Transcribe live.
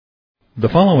The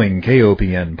following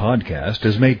KOPN podcast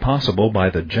is made possible by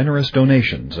the generous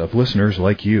donations of listeners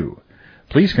like you.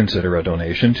 Please consider a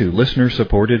donation to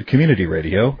listener-supported community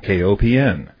radio,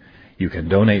 KOPN. You can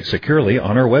donate securely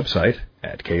on our website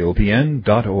at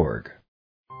kopn.org.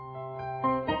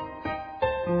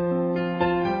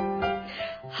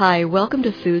 Hi, welcome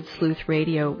to Food Sleuth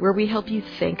Radio, where we help you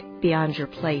think beyond your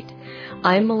plate.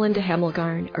 I'm Melinda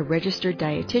Hemmelgarn, a registered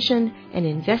dietitian and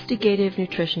investigative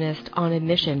nutritionist on a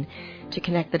mission to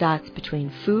connect the dots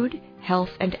between food,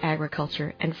 health, and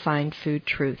agriculture and find food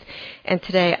truth. And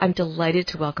today I'm delighted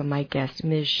to welcome my guest,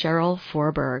 Ms. Cheryl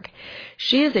Forberg.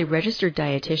 She is a registered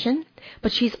dietitian,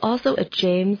 but she's also a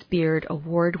James Beard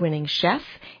Award-winning chef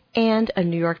and a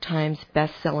New York Times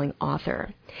best-selling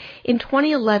author. In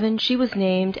 2011, she was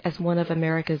named as one of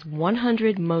America's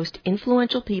 100 most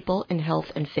influential people in health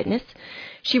and fitness.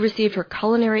 She received her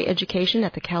culinary education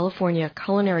at the California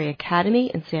Culinary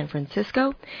Academy in San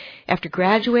Francisco. After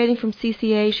graduating from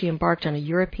CCA, she embarked on a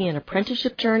European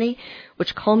apprenticeship journey,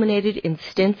 which culminated in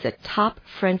stints at top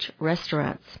French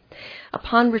restaurants.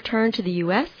 Upon return to the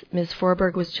U.S., Ms.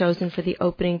 Forberg was chosen for the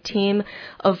opening team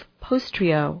of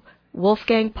Postrio,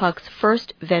 Wolfgang Puck's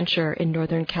first venture in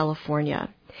Northern California.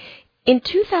 In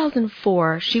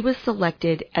 2004, she was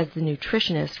selected as the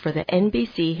nutritionist for the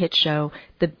NBC hit show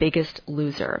The Biggest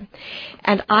Loser.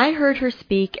 And I heard her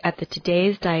speak at the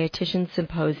Today's Dietitian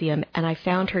Symposium, and I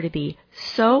found her to be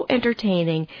so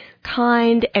entertaining,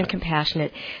 kind, and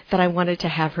compassionate that I wanted to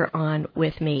have her on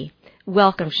with me.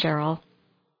 Welcome, Cheryl.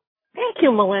 Thank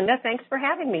you, Melinda. Thanks for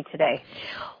having me today.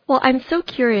 Well, I'm so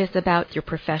curious about your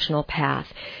professional path.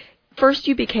 First,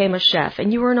 you became a chef,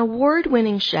 and you were an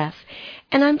award-winning chef,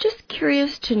 and I'm just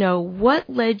curious to know what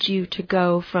led you to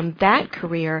go from that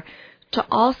career to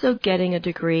also getting a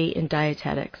degree in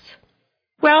dietetics.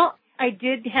 Well, I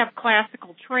did have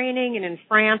classical training, and in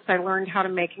France I learned how to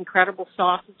make incredible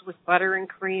sauces with butter and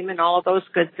cream and all of those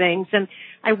good things, and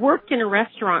I worked in a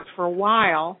restaurant for a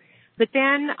while, but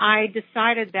then I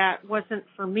decided that wasn't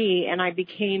for me, and I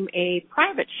became a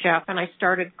private chef, and I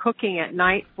started cooking at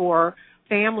night for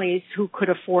families who could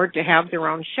afford to have their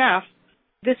own chef.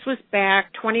 This was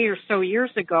back 20 or so years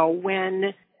ago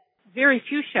when very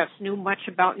few chefs knew much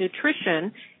about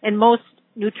nutrition, and most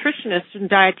nutritionists and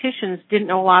dietitians didn't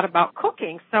know a lot about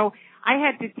cooking. So I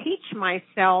had to teach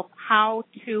myself how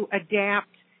to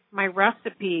adapt my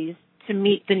recipes to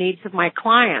meet the needs of my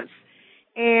clients.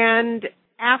 And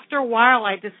after a while,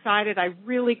 I decided I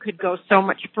really could go so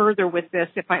much further with this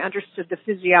if I understood the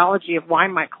physiology of why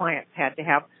my clients had to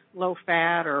have low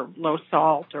fat or low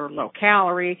salt or low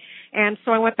calorie. And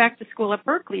so I went back to school at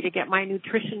Berkeley to get my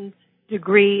nutrition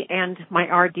degree and my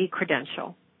RD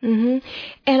credential. Mm-hmm.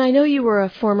 And I know you were a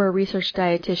former research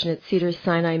dietitian at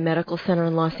Cedars-Sinai Medical Center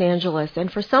in Los Angeles. And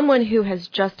for someone who has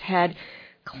just had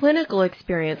clinical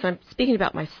experience, I'm speaking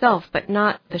about myself, but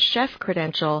not the chef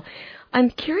credential, I'm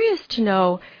curious to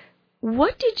know,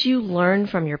 what did you learn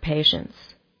from your patients?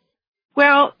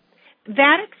 Well,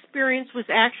 that experience was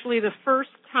actually the first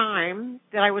time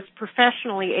that I was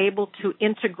professionally able to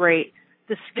integrate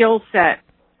the skill set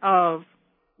of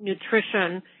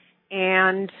nutrition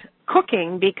and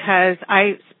cooking, because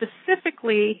I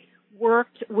specifically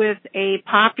worked with a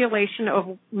population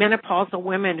of menopausal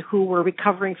women who were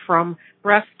recovering from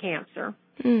breast cancer.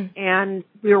 And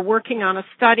we were working on a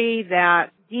study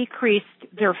that decreased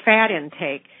their fat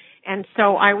intake. And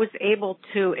so I was able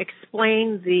to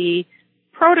explain the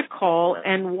protocol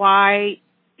and why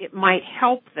it might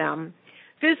help them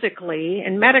physically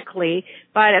and medically,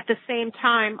 but at the same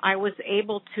time, I was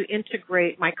able to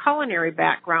integrate my culinary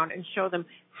background and show them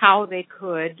how they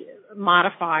could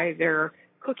modify their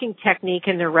cooking technique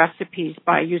and their recipes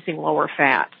by using lower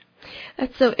fat.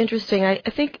 That's so interesting. I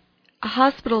think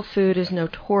hospital food is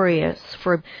notorious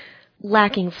for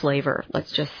lacking flavor,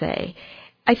 let's just say.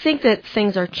 I think that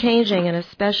things are changing, and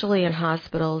especially in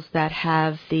hospitals that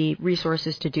have the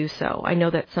resources to do so. I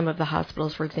know that some of the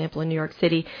hospitals, for example, in New York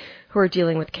City, who are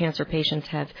dealing with cancer patients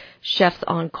have chefs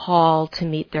on call to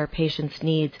meet their patients'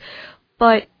 needs.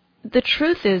 But the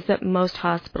truth is that most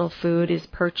hospital food is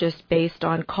purchased based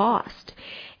on cost.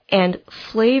 And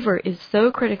flavor is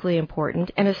so critically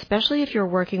important, and especially if you're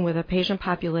working with a patient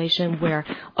population where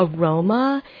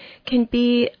aroma can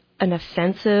be an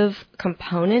offensive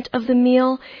component of the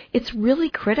meal, it's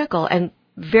really critical and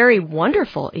very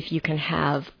wonderful if you can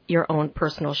have your own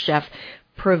personal chef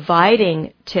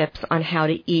providing tips on how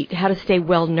to eat, how to stay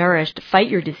well nourished, fight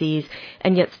your disease,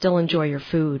 and yet still enjoy your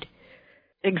food.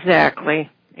 Exactly.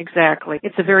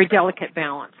 It's a very delicate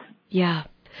balance. Yeah.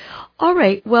 All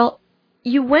right. Well,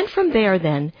 you went from there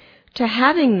then to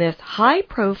having this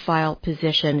high-profile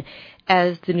position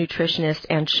as the nutritionist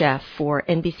and chef for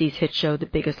NBC's hit show, The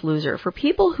Biggest Loser. For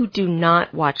people who do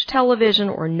not watch television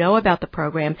or know about the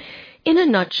program, in a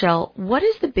nutshell, what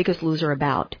is The Biggest Loser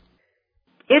about?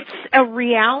 It's a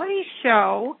reality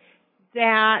show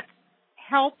that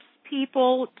helps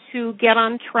people to get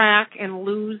on track and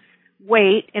lose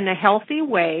weight in a healthy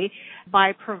way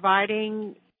by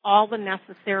providing all the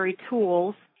necessary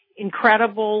tools,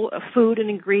 incredible food and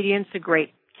ingredients, a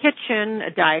great kitchen,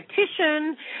 a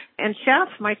dietitian and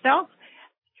chef, myself,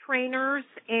 trainers,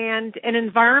 and an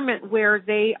environment where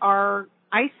they are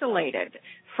isolated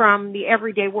from the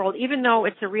everyday world. Even though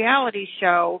it's a reality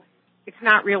show, it's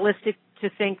not realistic to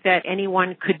think that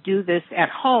anyone could do this at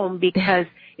home because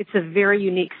it's a very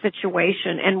unique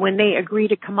situation. And when they agree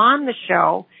to come on the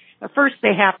show, first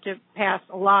they have to pass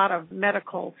a lot of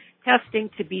medical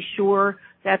testing to be sure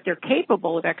that they're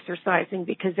capable of exercising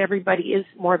because everybody is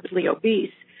morbidly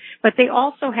obese. But they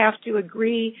also have to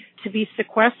agree to be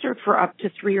sequestered for up to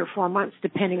 3 or 4 months,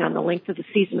 depending on the length of the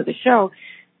season of the show,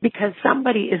 because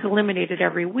somebody is eliminated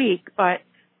every week, but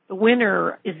the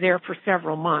winner is there for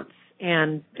several months,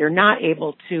 and they're not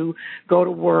able to go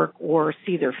to work or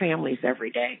see their families every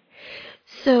day.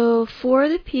 So for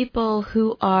the people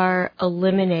who are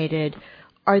eliminated,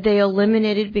 are they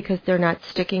eliminated because they're not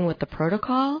sticking with the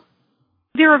protocol?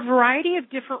 There are a variety of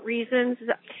different reasons.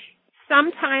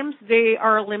 Sometimes they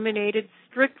are eliminated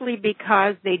strictly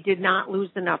because they did not lose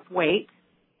enough weight,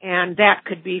 and that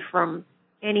could be from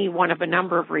any one of a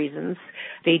number of reasons.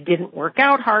 They didn't work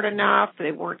out hard enough,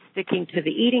 they weren't sticking to the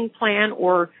eating plan,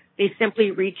 or they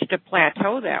simply reached a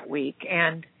plateau that week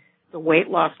and the weight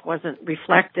loss wasn't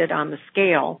reflected on the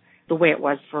scale the way it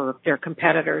was for their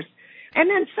competitors. And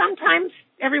then sometimes,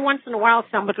 every once in a while,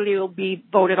 somebody will be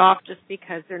voted off just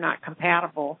because they're not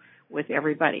compatible with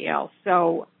everybody else.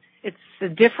 So it's a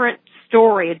different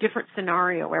story, a different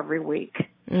scenario every week.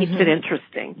 Keeps it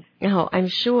interesting. Oh, I'm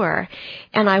sure.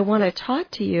 And I want to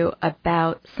talk to you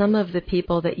about some of the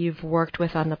people that you've worked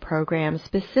with on the program.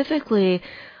 Specifically,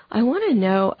 I want to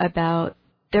know about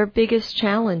their biggest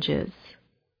challenges.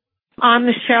 On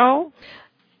the show?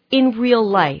 In real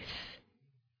life,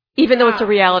 even though it's a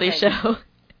reality show.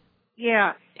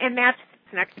 Yeah, and that's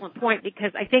an excellent point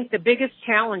because I think the biggest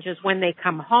challenge is when they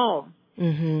come home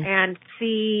and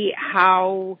see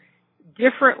how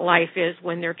different life is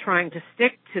when they're trying to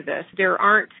stick to this. There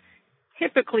aren't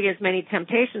typically as many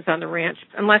temptations on the ranch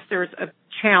unless there's a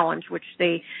challenge, which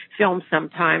they film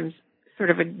sometimes,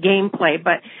 sort of a gameplay.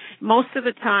 But most of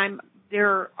the time,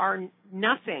 there are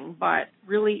nothing but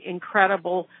really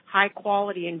incredible,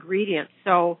 high-quality ingredients.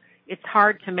 So it's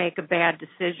hard to make a bad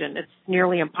decision. It's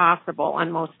nearly impossible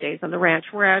on most days on the ranch.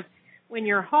 Whereas when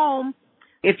you're home,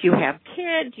 if you have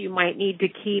kids, you might need to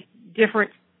keep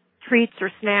different treats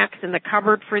or snacks in the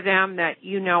cupboard for them that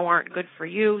you know aren't good for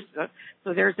you.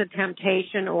 So there's a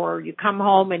temptation, or you come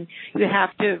home and you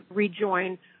have to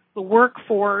rejoin the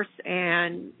workforce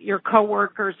and your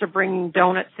coworkers are bringing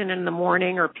donuts in the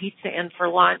morning or pizza in for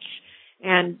lunch.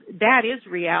 And that is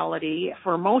reality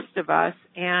for most of us,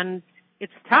 and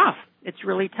it's tough. It's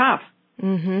really tough.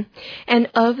 And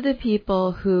of the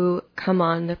people who come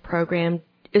on the program,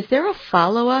 is there a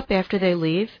follow-up after they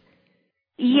leave?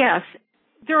 Yes.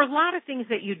 There are a lot of things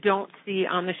that you don't see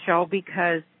on the show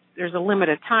because there's a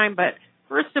limited time. But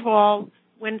first of all,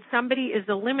 when somebody is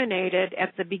eliminated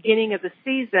at the beginning of the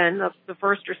season, of the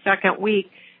first or second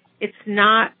week, it's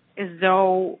not as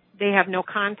though they have no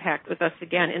contact with us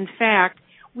again. In fact,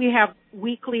 we have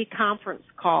weekly conference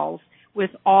calls with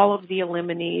all of the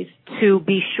eliminees to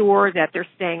be sure that they're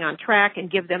staying on track and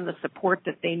give them the support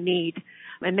that they need.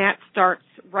 And that starts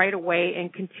right away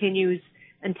and continues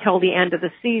until the end of the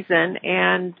season,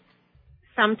 and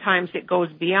sometimes it goes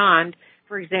beyond.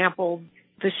 For example,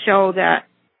 the show that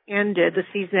ended, the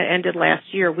season that ended last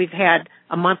year, we've had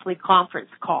a monthly conference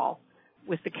call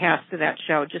with the cast of that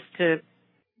show just to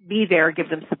be there, give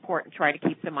them support, and try to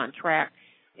keep them on track.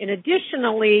 And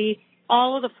additionally,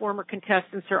 all of the former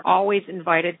contestants are always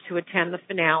invited to attend the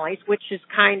finales, which is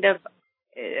kind of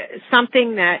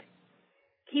something that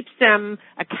keeps them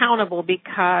accountable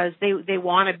because they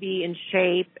want to be in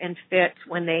shape and fit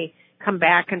when they come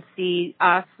back and see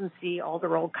us and see all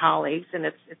their old colleagues, and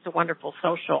it's a wonderful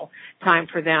social time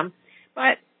for them.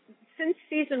 But since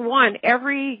season 1,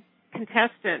 every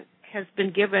contestant has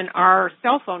been given our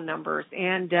cell phone numbers,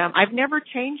 and I've never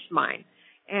changed mine.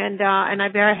 And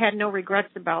I've had no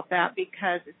regrets about that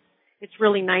because it's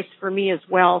really nice for me as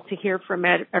well to hear from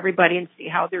everybody and see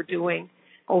how they're doing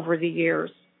over the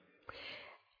years.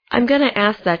 I'm going to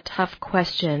ask that tough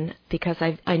question because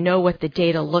I know what the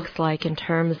data looks like in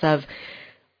terms of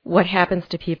what happens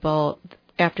to people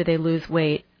after they lose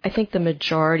weight, I think the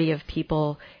majority of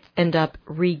people end up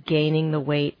regaining the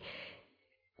weight.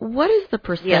 What is the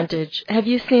percentage? Yes. Have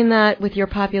you seen that with your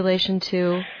population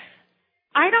too?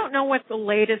 I don't know what the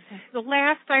latest, the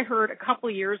last I heard a couple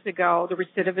years ago, the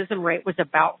recidivism rate was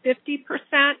about 50%.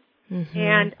 Mm-hmm.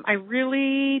 And I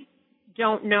really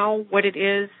don't know what it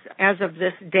is as of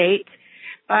this date.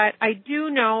 But I do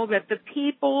know that the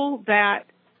people that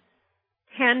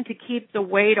tend to keep the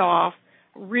weight off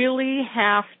really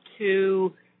have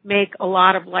to make a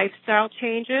lot of lifestyle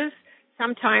changes.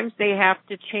 Sometimes they have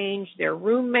to change their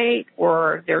roommate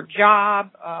or their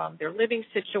job, their living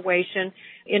situation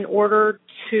in order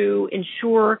to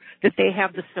ensure that they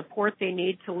have the support they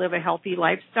need to live a healthy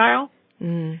lifestyle.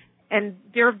 Mm. And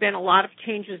there have been a lot of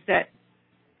changes that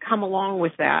come along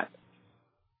with that.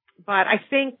 But I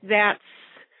think that's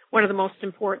one of the most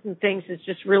important things is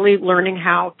just really learning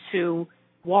how to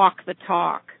walk the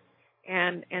talk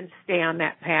and stay on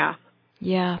that path.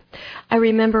 Yeah. I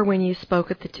remember when you spoke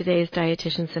at the Today's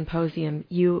Dietitian Symposium,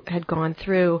 you had gone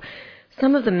through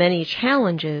some of the many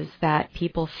challenges that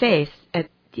people face, and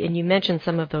you mentioned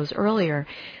some of those earlier,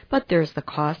 but there's the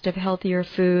cost of healthier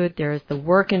food, there's the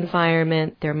work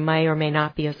environment, there may or may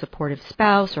not be a supportive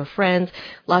spouse or friends,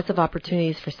 lots of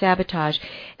opportunities for sabotage.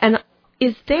 And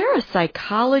is there a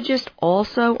psychologist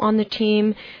also on the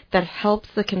team that helps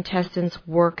the contestants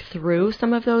work through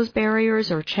some of those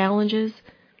barriers or challenges?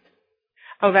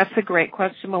 Oh, that's a great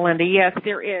question, Melinda. Yes,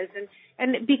 there is.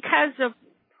 And because of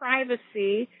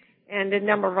privacy and a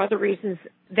number of other reasons,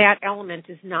 that element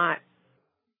is not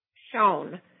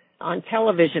shown on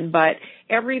television. But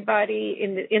everybody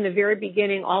in the very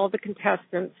beginning, all of the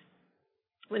contestants,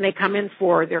 when they come in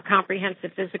for their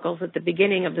comprehensive physicals at the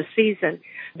beginning of the season,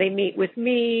 they meet with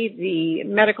me, the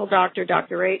medical doctor,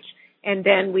 Dr. H, and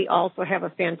then we also have a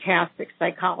fantastic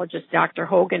psychologist, Dr.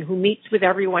 Hogan, who meets with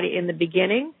everyone in the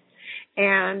beginning.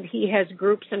 And he has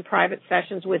groups and private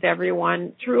sessions with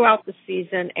everyone throughout the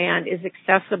season and is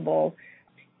accessible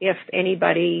if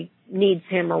anybody needs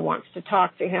him or wants to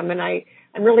talk to him. And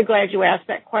I'm really glad you asked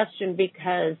that question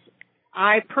because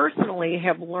I personally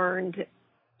have learned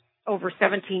over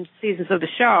 17 seasons of the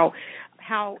show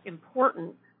how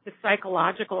important the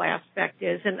psychological aspect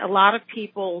is. And a lot of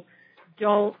people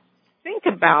don't think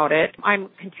about it. I'm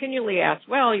continually asked,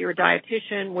 well, you're a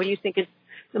dietitian. What do you think is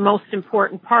the most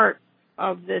important part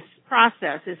of this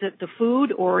process? Is it the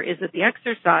food or is it the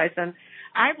exercise? And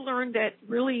I've learned that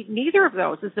really neither of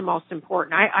those is the most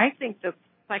important. I think the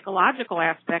psychological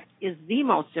aspect is the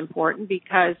most important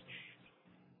because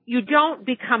you don't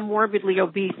become morbidly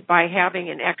obese by having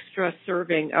an extra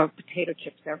serving of potato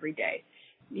chips every day.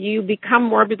 You become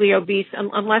morbidly obese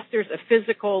unless there's a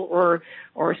physical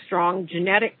or a strong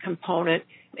genetic component.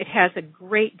 It has a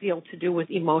great deal to do with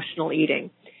emotional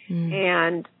eating. Mm.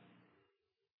 And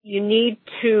you need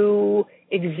to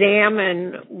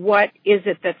examine what is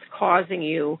it that's causing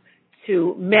you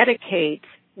to medicate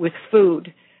with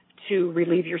food to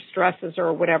relieve your stresses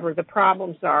or whatever the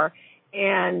problems are,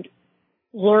 and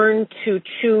learn to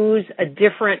choose a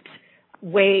different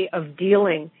way of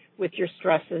dealing with your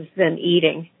stresses than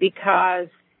eating. Because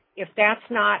if that's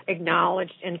not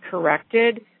acknowledged and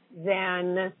corrected,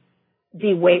 then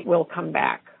the weight will come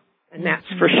back, and that's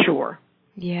for sure.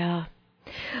 Yeah.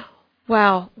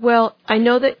 Wow. Well, I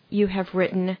know that you have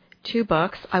written 2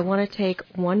 books. I want to take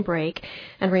one break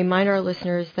and remind our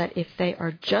listeners that if they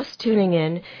are just tuning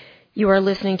in, you are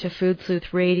listening to Food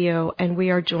Sleuth Radio, and we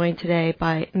are joined today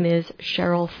by Ms.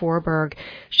 Cheryl Forberg.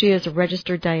 She is a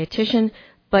registered dietitian,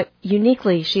 but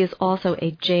uniquely, she is also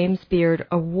a James Beard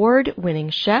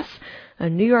award-winning chef, a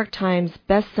New York Times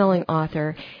best-selling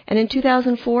author, and in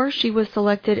 2004, she was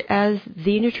selected as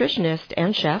the nutritionist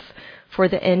and chef for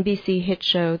the NBC hit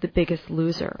show The Biggest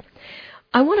Loser.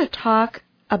 I want to talk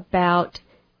about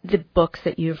the books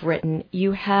that you've written.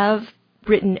 You have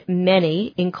written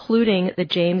many, including the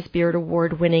James Beard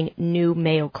Award-winning New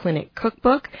Mayo Clinic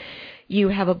Cookbook. You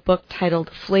have a book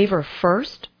titled Flavor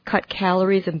First, Cut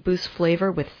Calories and Boost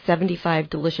Flavor with 75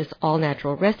 Delicious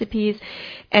All-Natural Recipes.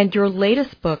 And your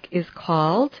latest book is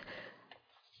called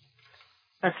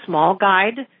A Small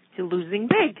Guide to Losing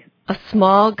Big. A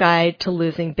Small Guide to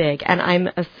Losing Big. And I'm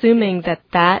assuming that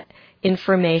that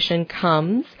information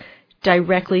comes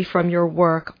directly from your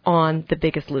work on The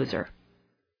Biggest Loser.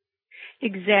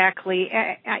 Exactly.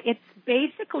 It's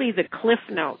basically the cliff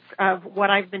notes of what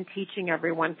I've been teaching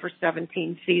everyone for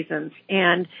 17 seasons.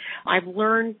 And I've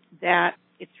learned that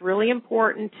it's really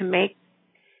important to make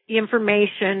the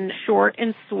information short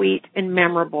and sweet and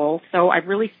memorable. So I've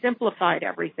really simplified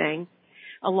everything.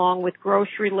 along with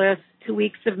grocery lists, 2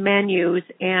 weeks of menus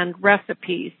and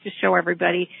recipes to show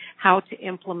everybody how to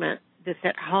implement this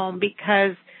at home,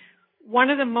 because one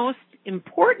of the most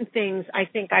important things I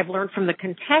think I've learned from the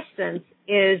contestants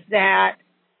is that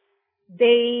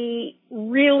they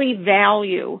really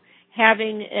value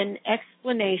having an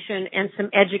explanation and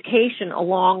some education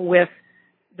along with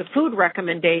the food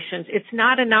recommendations. It's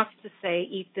not enough to say,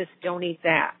 eat this, don't eat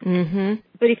that. Mm-hmm.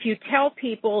 But if you tell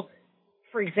people,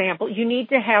 for example, you need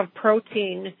to have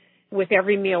protein with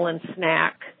every meal and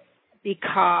snack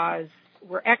because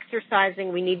we're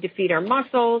exercising, we need to feed our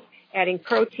muscles, adding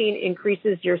protein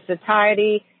increases your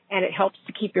satiety, and it helps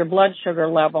to keep your blood sugar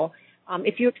level.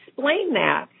 If you explain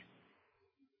that,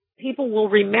 people will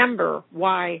remember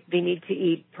why they need to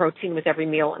eat protein with every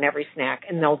meal and every snack,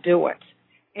 and they'll do it.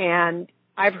 And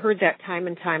I've heard that time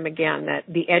and time again, that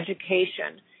the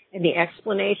education and the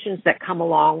explanations that come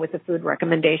along with the food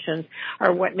recommendations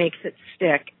are what makes it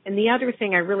stick. And the other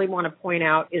thing I really want to point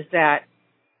out is that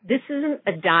this isn't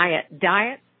a diet.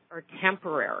 Diets are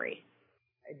temporary.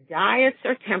 Diets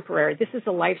are temporary. This is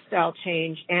a lifestyle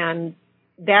change, and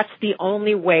that's the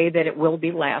only way that it will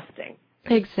be lasting.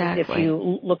 Exactly. If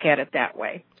you look at it that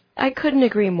way. I couldn't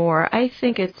agree more. I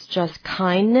think it's just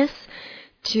kindness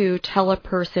to tell a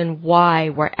person why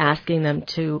we're asking them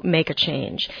to make a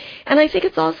change. And I think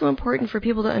it's also important for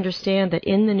people to understand that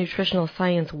in the nutritional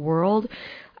science world,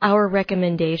 our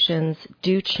recommendations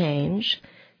do change.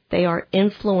 They are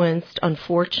influenced,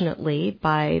 unfortunately,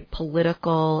 by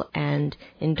political and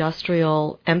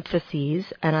industrial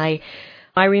emphases. And I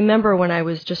remember when I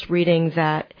was just reading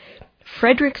that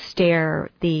Frederick Stare,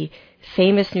 the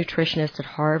famous nutritionist at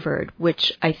Harvard,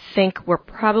 which I think we're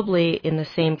probably in the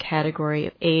same category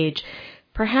of age,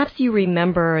 perhaps you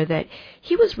remember that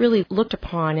he was really looked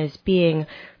upon as being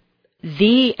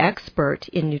the expert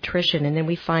in nutrition, and then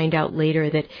we find out later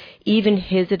that even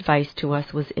his advice to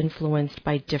us was influenced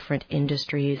by different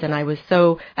industries, and I was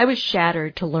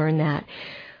shattered to learn that.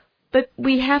 But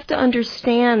we have to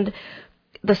understand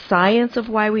the science of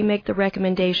why we make the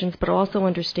recommendations, but also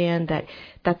understand that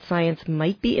that science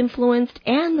might be influenced,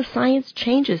 and the science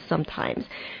changes sometimes.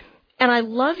 And I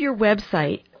love your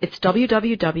website. It's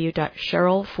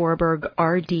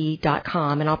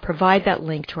www.cherylforbergrd.com, and I'll provide that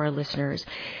link to our listeners.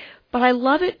 But I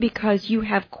love it because you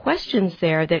have questions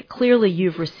there that clearly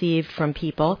you've received from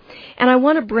people. And I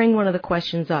want to bring one of the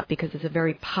questions up because it's a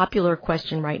very popular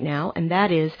question right now, and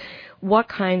that is, what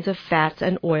kinds of fats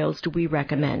and oils do we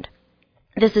recommend?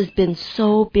 This has been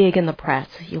so big in the press.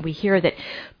 We hear that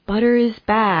butter is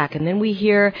back, and then we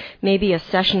hear maybe a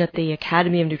session at the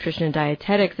Academy of Nutrition and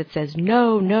Dietetics that says,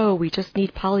 no, we just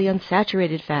need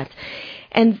polyunsaturated fats.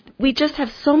 And we just have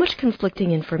so much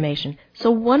conflicting information.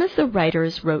 So one of the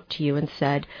writers wrote to you and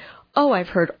said, I've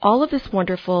heard all of this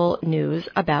wonderful news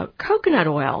about coconut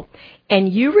oil.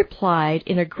 And you replied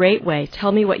in a great way.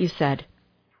 Tell me what you said.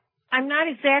 I'm not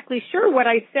exactly sure what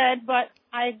I said, but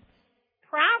I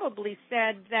probably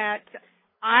said that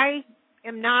I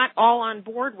am not all on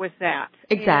board with that.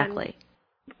 Exactly.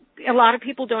 And a lot of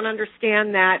people don't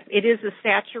understand that it is a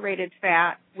saturated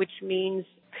fat, which means,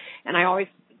 and I always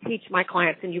teach my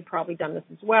clients, and you've probably done this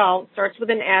as well, starts with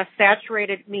an S.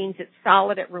 Saturated means it's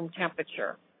solid at room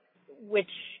temperature, which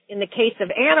in the case of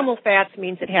animal fats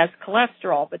means it has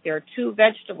cholesterol, but there are two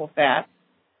vegetable fats,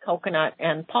 coconut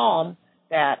and palm,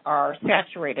 that are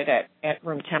saturated at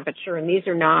room temperature, and these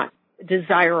are not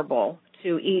desirable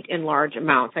to eat in large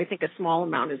amounts. I think a small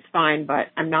amount is fine,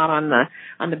 but I'm not on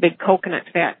the big coconut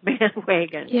fat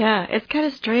bandwagon. Yeah, it's kind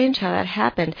of strange how that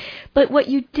happened. But what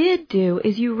you did do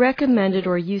is you recommended,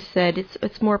 or you said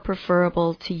it's more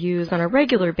preferable to use on a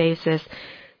regular basis.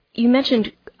 You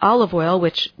mentioned olive oil,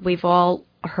 which we've all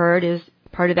heard is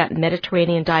part of that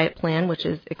Mediterranean diet plan, which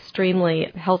is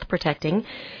extremely health protecting.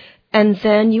 And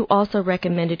then you also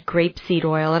recommended grapeseed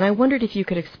oil, and I wondered if you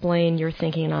could explain your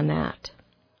thinking on that.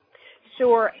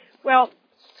 Sure. Well,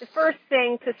 the first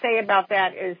thing to say about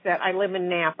that is that I live in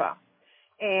Napa,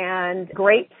 and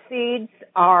grape seeds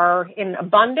are in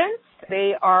abundance.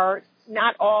 They are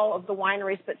not all of the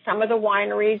wineries, but some of the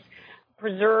wineries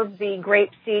preserve the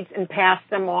grape seeds and pass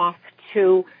them off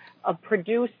to a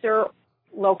producer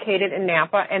located in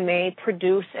Napa, and they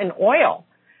produce an oil,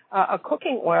 a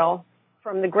cooking oil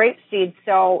from the grape seeds.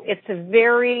 So it's a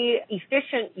very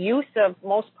efficient use of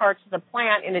most parts of the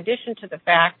plant, in addition to the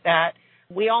fact that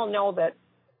we all know that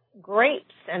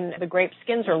grapes and the grape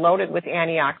skins are loaded with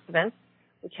antioxidants,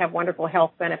 which have wonderful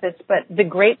health benefits, but the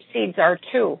grape seeds are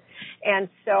too. And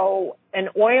so an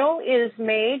oil is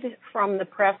made from the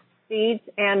pressed seeds,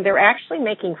 and they're actually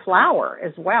making flour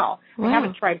as well. Wow. I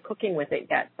haven't tried cooking with it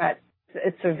yet, but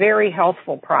It's a very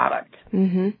healthful product.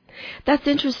 Mm-hmm. That's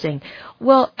interesting.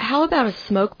 Well, how about a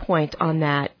smoke point on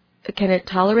that? Can it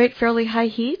tolerate fairly high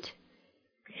heat?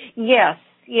 Yes.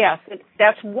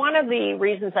 That's one of the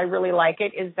reasons I really like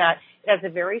it, is that it has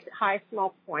a very high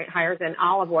smoke point, higher than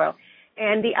olive oil.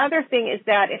 And the other thing is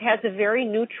that it has a very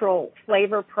neutral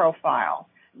flavor profile,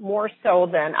 more so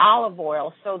than olive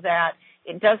oil, so that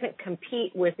it doesn't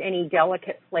compete with any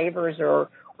delicate flavors or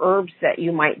herbs that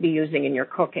you might be using in your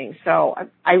cooking. So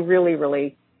I really,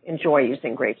 really enjoy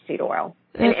using grapeseed oil.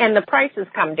 And the prices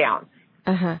come down.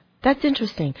 Uh-huh. That's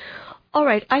interesting. All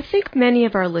right. I think many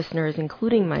of our listeners,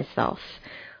 including myself,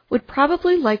 would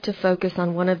probably like to focus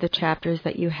on one of the chapters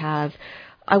that you have.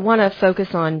 I want to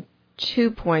focus on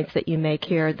 2 points that you make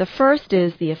here. The first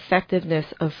is the effectiveness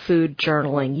of food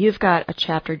journaling. You've got a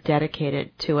chapter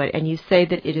dedicated to it, and you say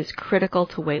that it is critical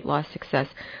to weight loss success.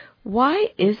 Why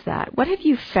is that? What have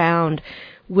you found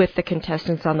with the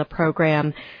contestants on the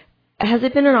program? Has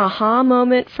it been an aha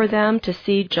moment for them to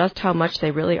see just how much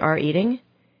they really are eating?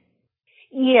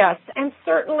 Yes, and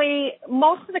certainly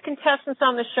most of the contestants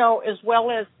on the show, as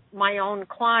well as my own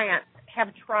clients,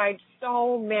 have tried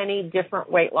so many different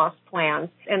weight loss plans,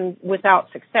 and without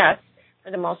success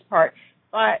for the most part.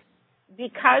 But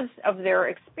because of their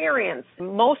experience,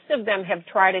 most of them have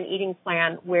tried an eating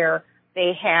plan where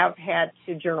they have had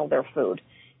to journal their food.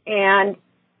 And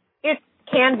it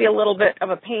can be a little bit of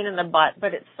a pain in the butt,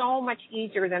 but it's so much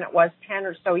easier than it was 10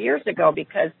 or so years ago,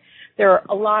 because there are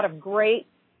a lot of great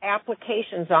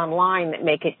applications online that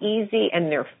make it easy, and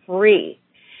they're free.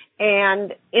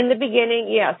 And in the beginning,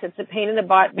 yes, it's a pain in the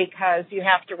butt, because you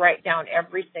have to write down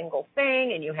every single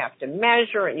thing, and you have to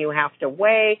measure, and you have to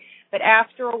weigh. But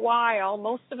after a while,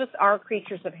 most of us are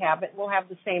creatures of habit. We'll have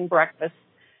the same breakfast,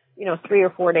 3 or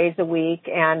 4 days a week.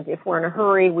 And if we're in a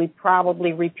hurry, we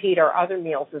probably repeat our other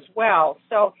meals as well.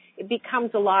 So it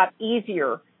becomes a lot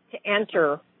easier to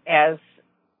enter as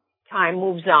time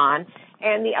moves on.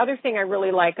 And the other thing I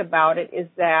really like about it is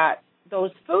that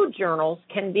those food journals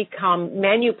can become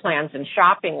menu plans and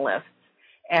shopping lists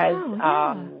as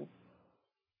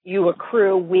you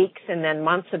accrue weeks and then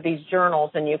months of these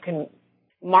journals, and you can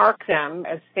mark them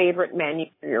as favorite menus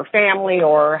for your family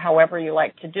or however you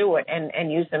like to do it,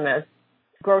 and use them as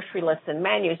grocery lists and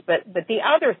menus. But the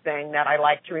other thing that I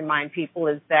like to remind people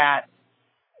is that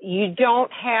you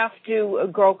don't have to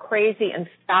go crazy and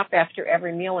stop after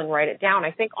every meal and write it down.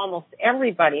 I think almost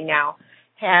everybody now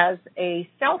has a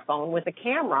cell phone with a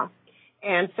camera.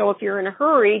 And so if you're in a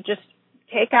hurry, just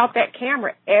take out that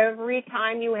camera every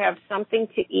time you have something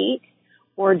to eat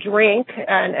or drink,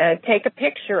 and take a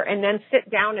picture, and then sit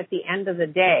down at the end of the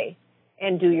day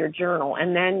and do your journal,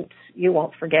 and then you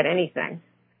won't forget anything.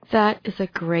 That is a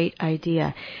great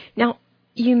idea. Now,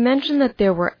 you mentioned that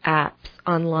there were apps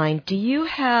online. Do you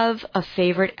have a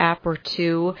favorite app or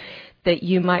two that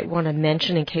you might want to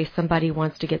mention in case somebody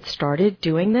wants to get started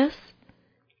doing this?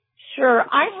 Sure.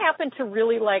 I happen to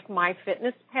really like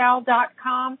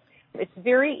MyFitnessPal.com. It's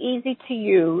very easy to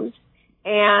use,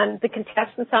 and the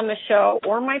contestants on the show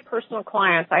or my personal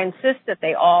clients, I insist that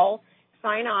they all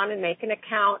sign on and make an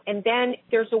account, and then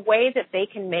there's a way that they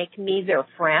can make me their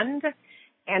friend,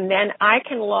 and then I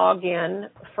can log in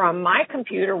from my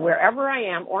computer wherever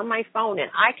I am or my phone, and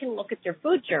I can look at their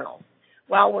food journals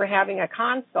while we're having a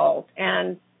consult,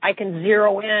 and I can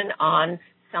zero in on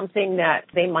something that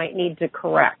they might need to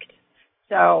correct.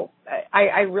 So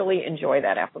I really enjoy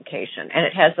that application, and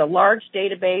it has a large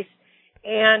database,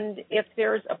 and if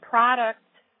there's a product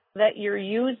that you're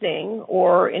using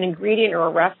or an ingredient or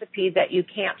a recipe that you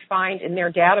can't find in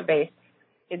their database,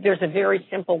 there's a very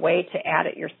simple way to add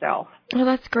it yourself. Oh,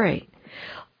 that's great.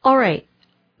 All right.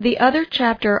 The other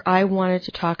chapter I wanted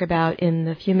to talk about in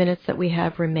the few minutes that we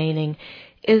have remaining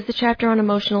is the chapter on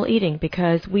emotional eating,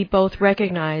 because we both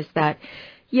recognize that,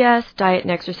 yes, diet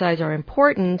and exercise are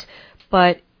important,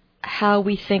 but how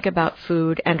we think about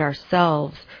food and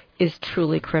ourselves is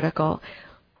truly critical.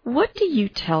 What do you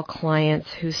tell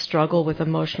clients who struggle with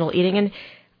emotional eating? And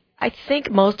I think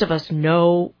most of us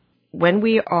know when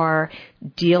we are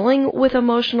dealing with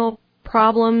emotional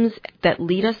problems that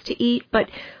lead us to eat, but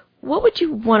what would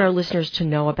you want our listeners to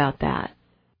know about that?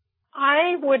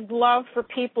 I would love for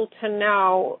people to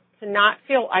know, to not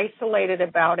feel isolated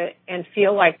about it and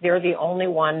feel like they're the only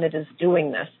one that is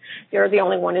doing this. They're the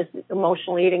only one that's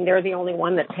emotional eating. They're the only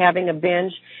one that's having a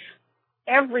binge.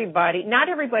 Everybody, not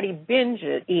everybody binge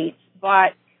eats,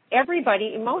 but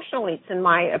everybody emotional eats, in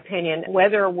my opinion.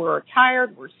 Whether we're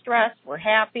tired, we're stressed, we're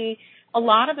happy, a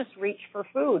lot of us reach for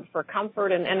food, for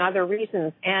comfort and other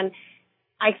reasons. And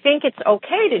I think it's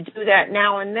okay to do that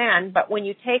now and then, but when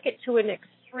you take it to an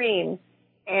extreme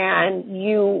and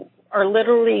you are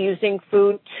literally using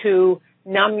food to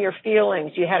numb your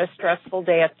feelings. You had a stressful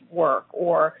day at work,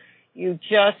 or you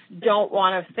just don't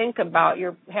want to think about,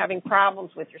 you're having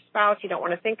problems with your spouse, you don't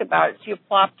want to think about it, so you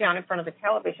plop down in front of the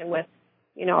television with,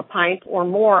 a pint or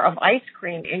more of ice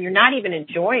cream, and you're not even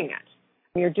enjoying it.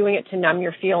 You're doing it to numb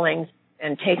your feelings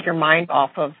and take your mind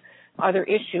off of other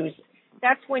issues.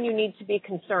 That's when you need to be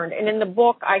concerned. And in the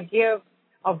book, I give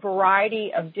a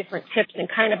variety of different tips and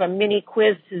kind of a mini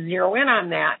quiz to zero in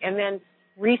on that, and then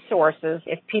resources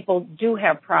if people do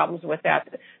have problems with that.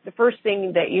 The first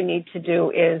thing that you need to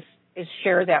do is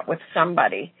share that with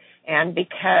somebody. And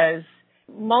because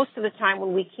most of the time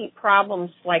when we keep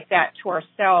problems like that to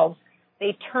ourselves,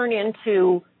 they turn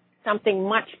into something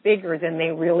much bigger than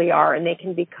they really are, and they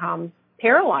can become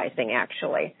paralyzing,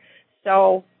 actually.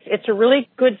 So it's a really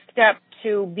good step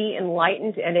to be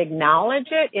enlightened and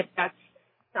acknowledge it if that's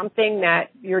something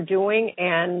that you're doing.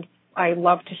 And I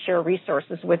love to share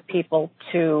resources with people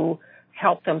to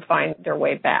help them find their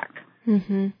way back.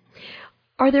 Mm-hmm.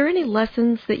 Are there any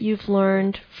lessons that you've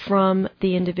learned from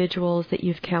the individuals that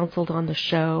you've counseled on the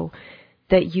show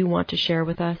that you want to share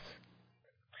with us?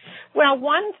 Well,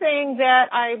 one thing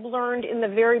that I've learned in the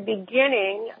very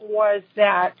beginning was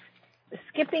that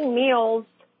skipping meals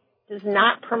does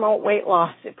not promote weight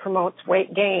loss. It promotes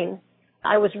weight gain.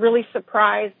 I was really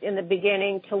surprised in the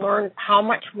beginning to learn how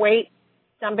much weight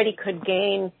somebody could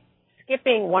gain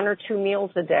skipping 1 or 2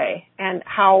 meals a day, and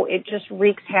how it just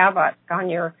wreaks havoc on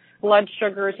your blood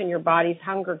sugars and your body's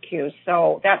hunger cues.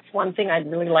 So that's one thing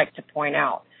I'd really like to point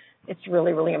out. It's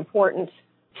really, really important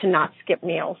to not skip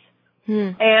meals.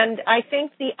 And I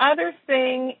think the other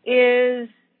thing is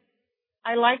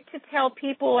I like to tell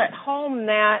people at home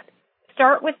that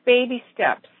start with baby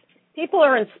steps. People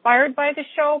are inspired by the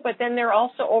show, but then they're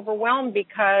also overwhelmed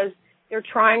because they're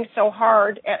trying so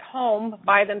hard at home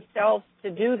by themselves to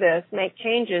do this, make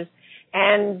changes,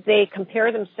 and they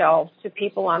compare themselves to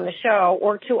people on the show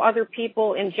or to other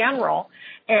people in general,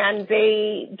 and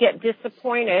they get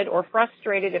disappointed or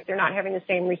frustrated if they're not having the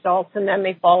same results, and then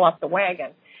they fall off the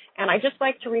wagon. And I just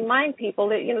like to remind people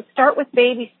that, start with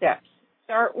baby steps.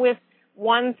 Start with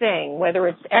one thing, whether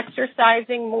it's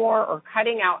exercising more or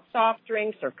cutting out soft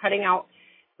drinks or cutting out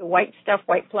the white stuff,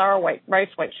 white flour, white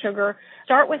rice, white sugar.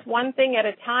 Start with one thing at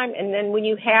a time, and then when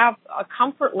you have a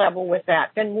comfort level with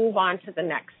that, then move on to the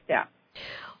next step.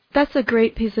 That's a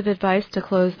great piece of advice to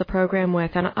close the program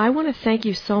with, and I want to thank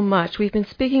you so much. We've been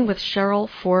speaking with Cheryl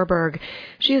Forberg.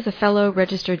 She is a fellow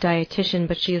registered dietitian,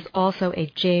 but she is also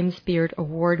a James Beard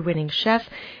Award-winning chef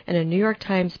and a New York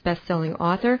Times best-selling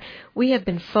author. We have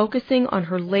been focusing on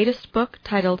her latest book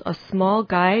titled A Small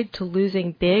Guide to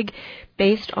Losing Big,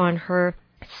 based on her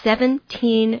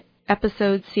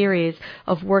 17-episode series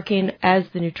of working as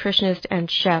the nutritionist and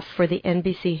chef for the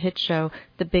NBC hit show,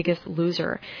 The Biggest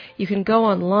Loser. You can go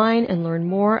online and learn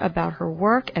more about her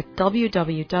work at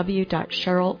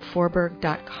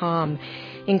www.cherylforberg.com.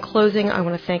 In closing, I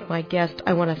want to thank my guest.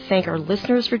 I want to thank our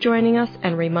listeners for joining us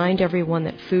and remind everyone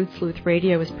that Food Sleuth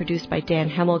Radio is produced by Dan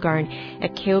Hemmelgarn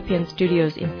at KOPN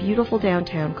Studios in beautiful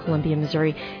downtown Columbia,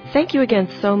 Missouri. Thank you again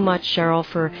so much, Cheryl,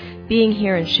 for being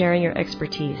here and sharing your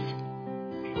expertise.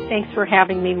 Thanks for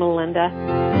having me, Melinda.